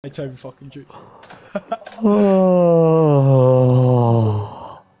Hey, Toby fucking Druce. Oh,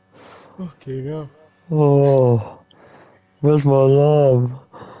 Fucking hell. oh, where's my alarm?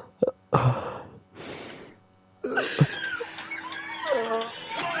 Oh,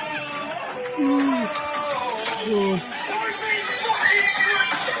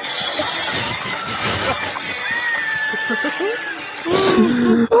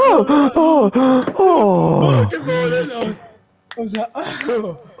 Oh, oh, good morning. I was like,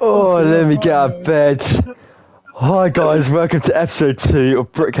 oh, oh, fucking hell, let me get hi, out of bed. Hi guys, welcome to episode 2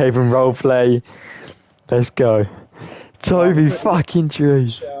 of Brookhaven Roleplay. Let's go. Right, Toby quickly get fucking a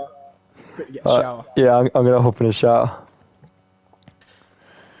Druce. shower. Quickly get a shower. Yeah, I'm gonna hop in the shower.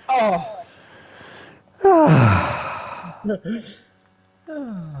 Oh! Ah,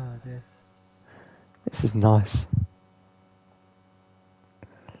 Oh, dear. this is nice.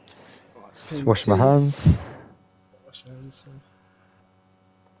 Right, let's Just clean my wash my teeth. hands. Wash my hands.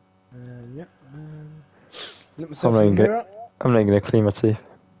 Yep. Look I'm myself not in the even gonna, mirror. I'm not even gonna clean my teeth.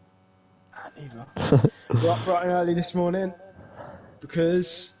 Neither. We're up bright and early this morning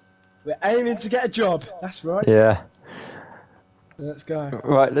because we're aiming to get a job. That's right. Yeah. So let's go.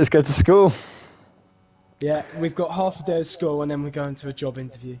 Right, let's go to school. Yeah, we've got half a day of school and then we're going to a job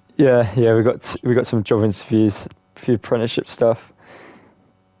interview. Yeah, we got some job interviews, a few apprenticeship stuff.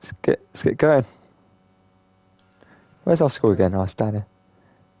 Let's get going. Where's our school again? Oh, it's down here.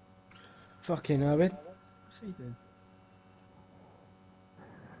 Fucking Owen. What's he doing?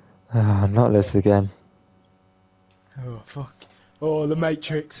 Oh, not this again. Oh, fuck. Oh, the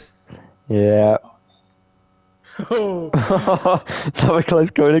Matrix. Yeah. Oh, Now we're close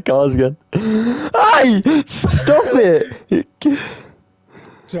going to cars again. Hey! Stop it!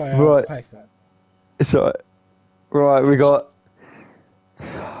 sorry, I'll Right, pay for that. it's alright. Right, we got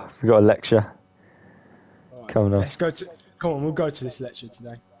a lecture Alright, coming up. let's go to. Come on, we'll go to this lecture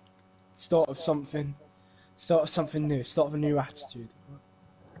today. Start of something. Start of something new. Start of a new attitude.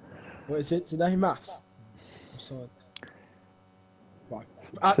 What is it today? Maths. Or science. Right.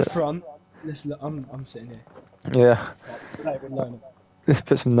 At the So, front. Let's look. I'm sitting here. yeah, Right, today we're learning. let's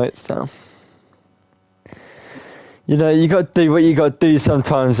put some notes down. You know, you got to do what you got to do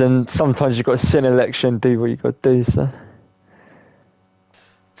sometimes, and sometimes you got to sit in a lecture and do what you got to do. So.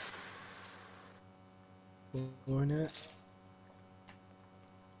 Learn it.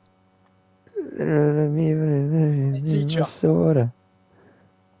 Hey, teacher. Sorta.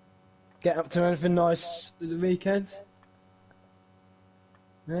 Get up to anything nice for the weekend?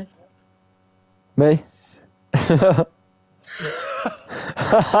 Eh? Me?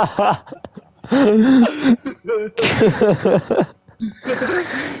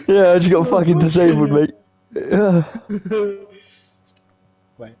 Yeah, I just got fucking disabled, mate.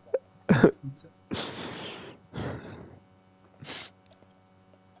 Wait.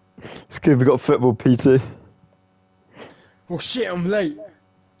 It's good we got football, PT. Oh shit, I'm late.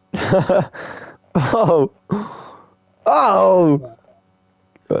 Oh! Oh!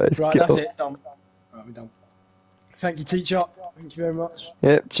 Right, Right, let's right get that's up. it. Done. Right, we're done. Thank you, teacher. Thank you very much.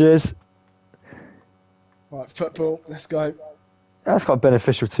 Yep, cheers. Right, football. Let's go. That's quite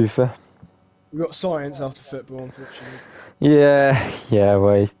beneficial, to be fair. We've got science after football, unfortunately. Yeah,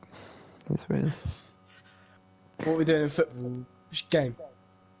 wait. That's what it is. What are we doing in football? Just game.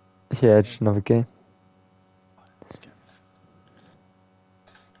 Yeah, just another game. Let's get.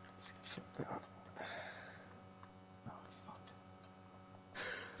 Let's get football. Oh fuck.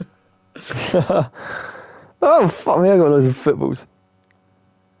 Oh, fuck me, I got loads of footballs.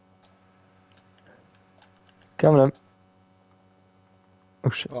 Come on. Oh,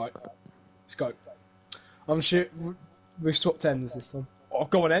 shit. Right, let's go. I'm sure we've swapped ends this time. Oh,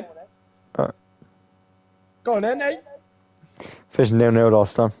 go on then. Alright. Go on then, eh? Finished 0-0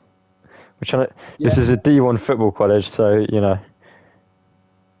 last time. We're trying to. Yeah. This is a D1 football college, so you know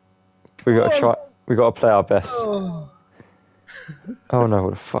we got to try. We got to play our best. Oh. Oh no, what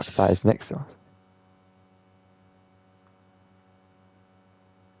the fuck that is next to us?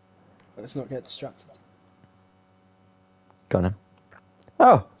 Let's not get distracted. Got him.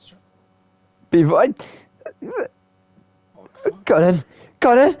 Oh, B-boy. Fuck. Got him.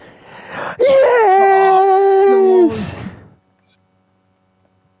 Got him. Yes.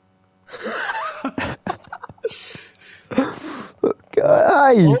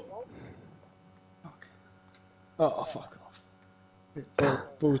 Hey. Oh. Fuck. Oh, fuck off.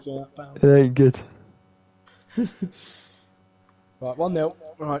 Balls on that bounce. It ain't good. Right, 1-0.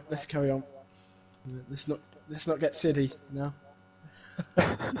 Right, let's carry on. Let's not get silly now.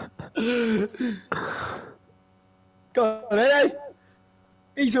 Go on, eh?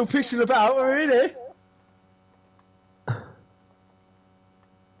 He's all pissing about, we're in here.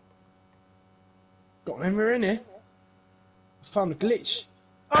 Got on, we're in here. I found a glitch.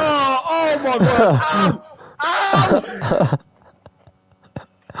 Oh my god! Ow! Ow!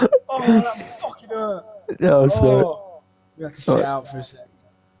 Oh, that fucking hurt. Yeah, sorry. Oh, we had to sit out for a sec.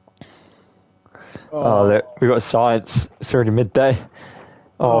 Oh, look, we got science. It's already midday.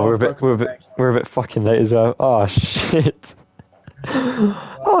 Oh, I've broken my leg. we're a bit fucking late as well. Oh shit.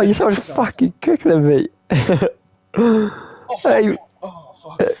 Right, Oh, you let's sound hit science. fucking quicker than me. Oh fuck! Hey, Oh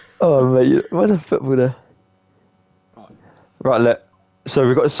fuck! oh mate, where's the football there? Right. Right, look. So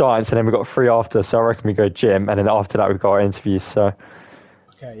we've got science, and then we've got 3 after. So I reckon we go gym, and then after that we've got our interviews. So.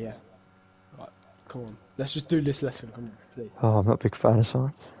 Okay, yeah. Right, come on. Let's just do this lesson, come on, please. Oh, I'm not a big fan of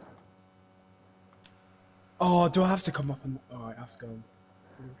science. Oh, do I have to come up and... Alright, I have to go on.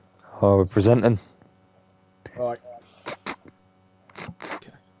 Oh, we're presenting. Alright.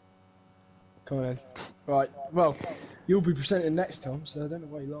 Okay. Come on then. Right, well, you'll be presenting next time, so I don't know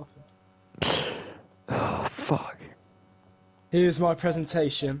why you're laughing. Oh, fuck. Here's my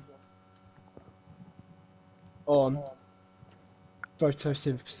presentation on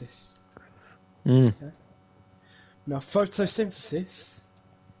photosynthesis. Mm. Okay? Now, photosynthesis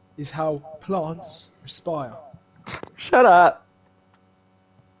is how plants respire. Shut up.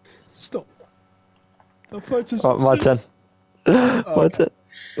 Stop. Now, photosynthesis... Oh, my turn. Oh, My okay. turn.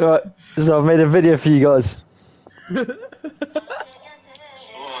 Right, so I've made a video for you guys.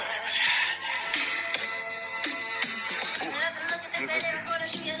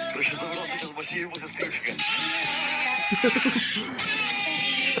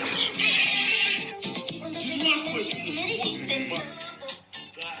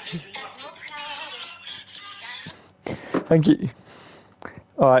 Thank you.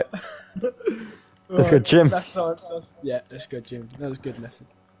 Alright, let's go gym. That's science stuff. Yeah, let's go gym. That was a good lesson.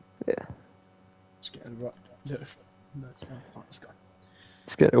 Yeah. Just getting right. Look, no, it's not. Right, let's go.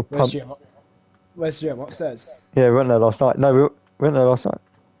 Let's get a little Where's pump. gym? Where's gym? Upstairs. Yeah, we went there last night. No, we went there last night.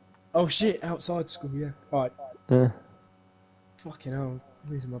 Oh shit! Outside school. Yeah. Alright. Yeah. Fucking hell.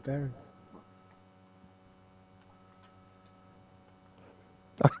 I'm losing my bearings.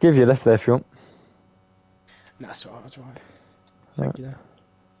 I could give you a lift there if you want. Nah, that's alright. I'll try. Thank you.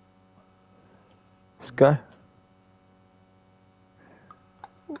 Let's go.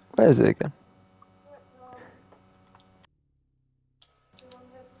 Where is it again?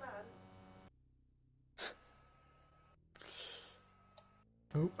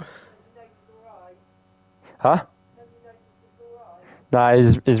 Oh. Huh? Nah,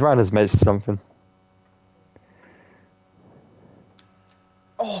 his runners mates or something.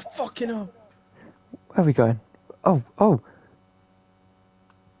 Oh fucking hell! Where are we going? Oh, oh.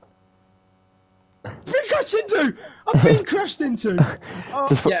 Been crashed into! I've been crashed into! Oh,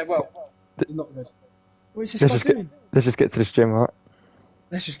 Just yeah, well, it's not good. What is this Let's guy just get doing? let's just get to this gym, alright?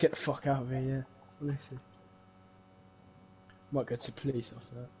 Let's just get the fuck out of here, yeah. Listen. Might go to police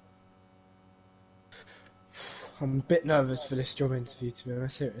after that. I'm a bit nervous for this job interview, to be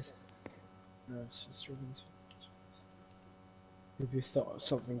honest. Here it is. Nervous for this job interview. Maybe we start with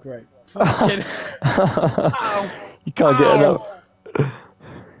something great. Fucking. Ow! You can't get enough.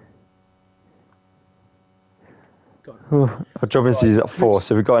 Our job interview is at 4,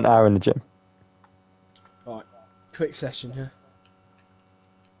 so we've got an hour in the gym. Right, quick session here.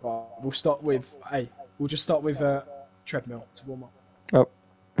 Right, we'll start with we'll just start with treadmill to warm up. Oh,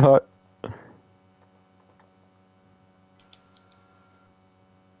 alright.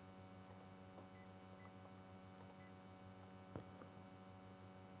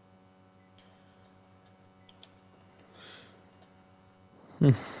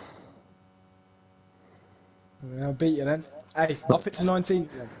 I'll beat you then. Hey, up it to 19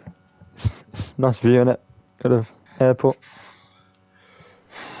 then. Nice view in it. Got an airport.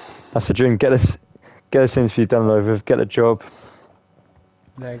 That's the dream. Get this interview done over. Get a job.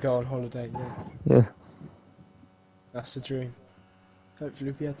 Then go on holiday, yeah. Yeah. That's the dream.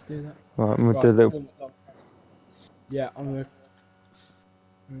 Hopefully we'll be able to do that. Right, I'm gonna do a little. one more time. Yeah, I'm gonna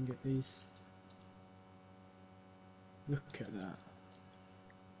get these. Look at that.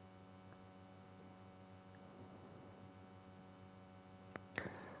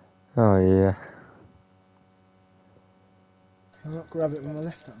 Oh yeah. Can I not grab it with my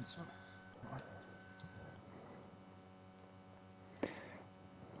left hand? Sorry. Right.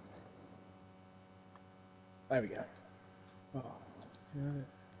 There we go. Oh, yeah.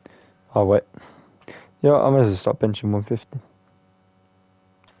 Oh wait. Yeah, I might as well start benching 150.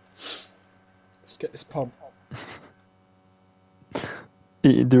 Let's get this pump.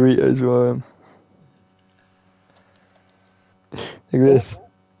 Eating Doritos while I am. Look at this.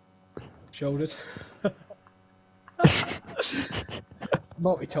 Shoulders.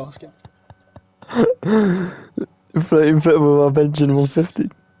 Multitasking. Floating football, I mentioned 150.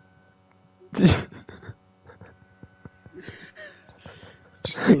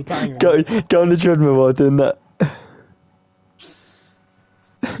 Just still banging. Go on the treadmill while doing that.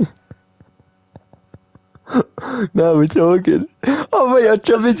 Now we're talking. Oh wait, I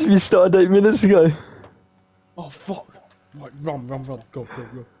jumped into you started 8 minutes ago. Oh fuck! Right, run, go.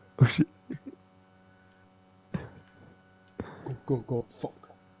 Oh shit. Go, fuck.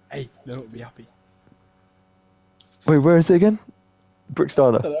 Hey, they'll not be happy. Wait, where is it again? Brooks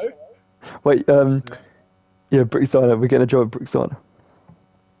Diner. Hello? Wait, yeah, Brooks Diner. We're getting a job at Brooks Diner.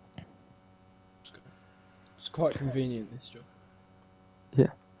 It's quite convenient, this job.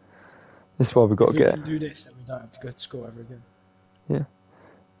 Yeah. That's why we got to get If it. we can do this, then we don't have to go to school ever again. Yeah.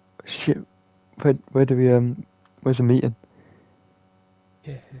 Shit. Where do we where's the meeting?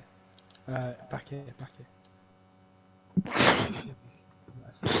 Here. Back here.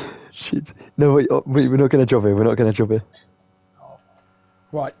 Shit. No wait, we're not getting a job here. Oh.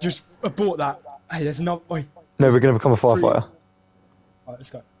 Right, just abort that. Hey, there's another. Wait. No, we're gonna become a firefighter. Alright,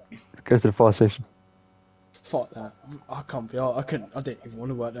 let's go. Let's go to the fire station. Fuck that. I can't be. I didn't even want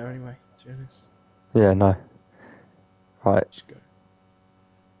to work there anyway, to be honest. Yeah, no. Right. Just go.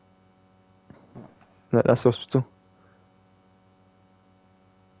 No, that's hospital.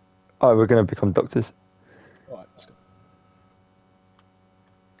 Oh, we're gonna become doctors. Alright, let's go.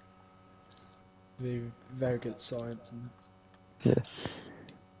 Very, very good at science and that.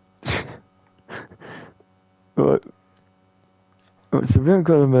 Yeah. Right. Right, so we haven't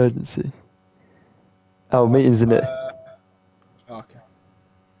got an emergency. Oh, meeting's in it. Okay.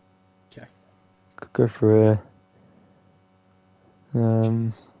 Go for a.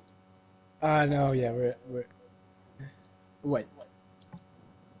 No, yeah, we're. Wait.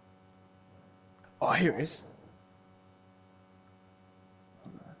 Oh, here it is.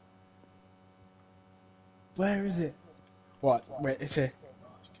 Where is it? What? Wait, it's here.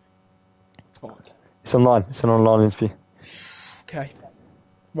 Fuck. It's online. It's an online interview. Okay.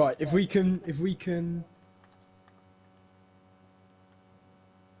 Right, if we can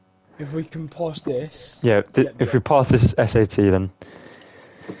pass this. Yeah. If we pass this SAT, then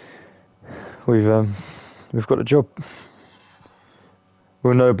we've got a job.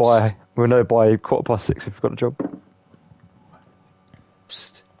 We'll know by 6:15 if we've got a job.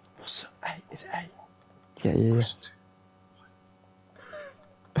 Psst. What's up? Hey, it's 8. Yeah.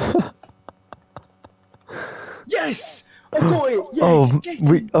 Yes! I got it! Yes! Oh, Get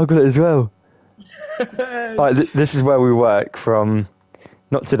I got it as well. it! Right, this is where we work from.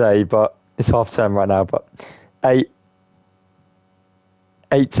 Not today, but it's half term right now. But 8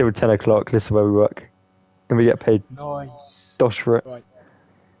 till 10 o'clock. This is where we work, and we get paid Nice. dosh for it. Right.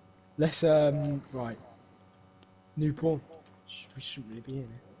 Let's right. Newborn. We shouldn't really be in it.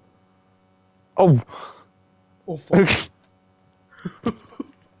 Oh. Oh fuck.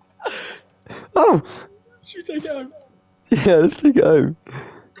 Oh. Should we take it home? Yeah, let's take it home.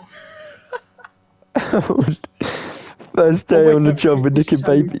 First day on the job with nicking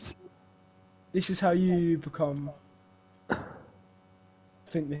babies. This is how you become. I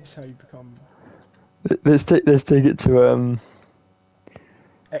think this is how you become. Let's take it to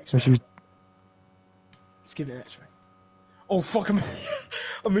X-ray. Let's give it an X-ray. Oh fuck!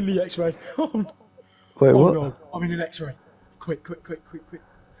 I'm in the X-ray. Wait, what? No, I'm in an X-ray. Quick!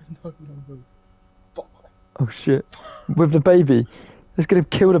 No. Fuck. Oh shit! With the baby, let's get him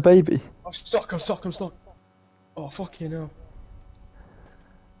kill the baby. I'm stuck. Oh fucking hell.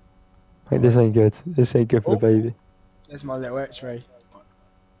 Wait, this ain't good. This ain't good for the baby. There's my little X-ray.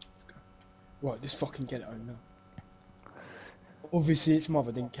 Right, just fucking get it home now. Obviously, its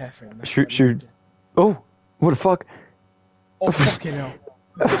mother didn't care for him. Shoot. Oh, what the fuck? Oh fucking hell.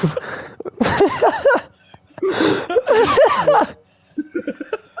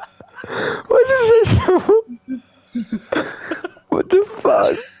 What is this? What the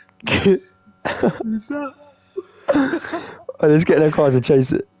fuck? Who's that? Oh, let's get in our cars and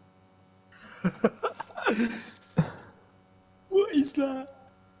chase it. What is that?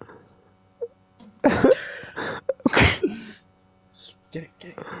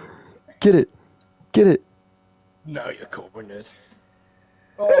 Get it. No, you're cornered.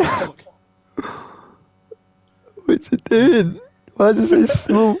 Oh fuck. What's it doing? Why is it so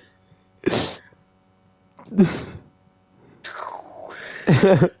small?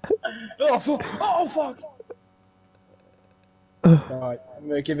 Oh fuck! Right, I'm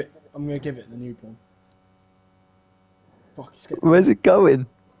gonna give it the newborn. Fuck, it's getting. Where's it going?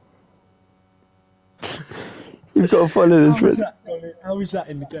 You've got to follow this one. How is that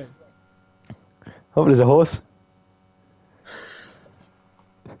in the game? Oh, there's a horse.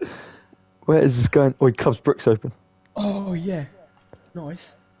 Where is this going? Oh, Club's Brooks open. Oh yeah,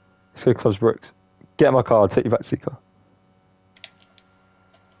 nice. Let's go Club's Brooks. Get in my car, I'll take you back to your car.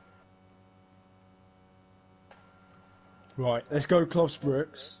 Right, let's go Cloves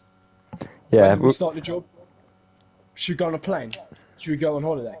Brooks. Yeah, When do we start the job? Should we go on a plane? Should we go on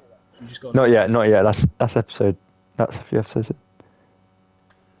holiday? Should we just go on not yet, not yet. That's episode. That's a few episodes in.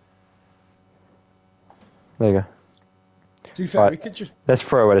 There you go. To be fair, Right. we could just... Let's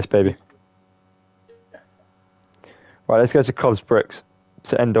throw away this baby. Right, let's go to Club's Brooks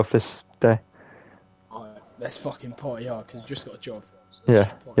to end off this day. Alright, let's fucking party hard, because we just got a job. So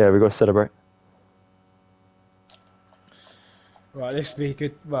Yeah, yeah, we got to celebrate. Right, this will be a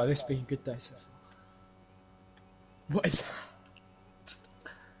good... Well, this will be a good day so far. What is that?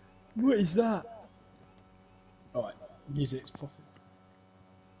 What is that? Alright, music's popping.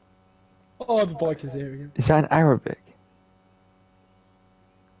 Oh, the bike is here again. Is that in Arabic?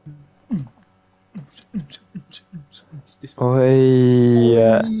 This one.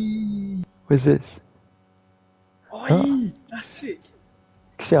 Oi, what's this? Oi, Huh? that's sick.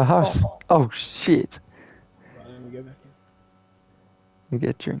 See our house? Oh shit. Right, then we go back in. We get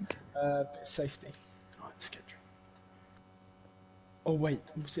a drink. Bit of safety. Alright, let's get a drink. Oh wait,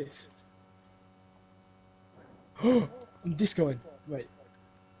 what's this? I'm discoing. Wait.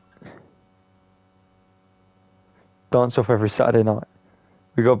 Dance off every Saturday night.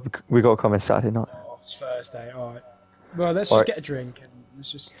 We got to come in Saturday night. Oh, it's Thursday, alright. Well, let's Alright. just get a drink and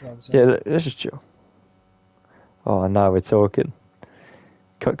let's just dance. Yeah, let's just chill. Oh, now we're talking.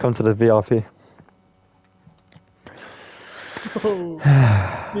 Come to the VIP.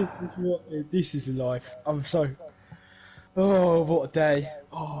 Oh, this is life. I'm so... Oh, what a day.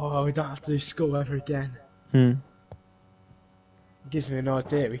 Oh, we don't have to do school ever again. Hmm. It gives me an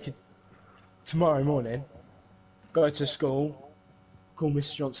idea. We could, tomorrow morning, go to school, call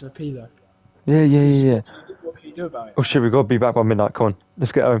Mr. Johnson a pedo. Yeah. What can you do about it? Oh shit, we got to be back by midnight. Come on,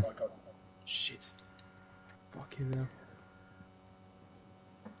 let's get home. Oh my god. Shit. Fucking hell.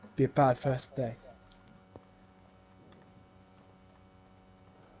 Be a bad first day.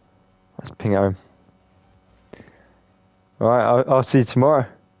 Let's ping it home. Alright, I'll see you tomorrow.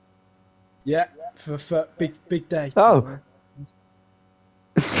 Yeah, for big day. Oh. Tomorrow.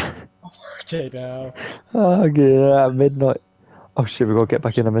 Okay now. Oh, yeah, at midnight. Oh shit, we got to get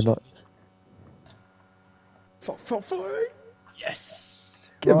back in at midnight.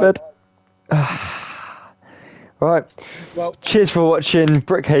 Yes. Get in Right. bed. Right. Well, Cheers for watching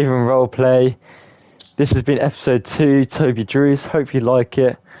Brookhaven Roleplay. This has been episode 2, Toby Druce. Hope you like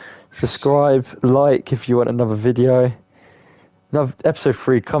it. Subscribe, like if you want another video. Another episode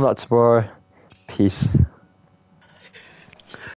 3 coming out tomorrow. Peace.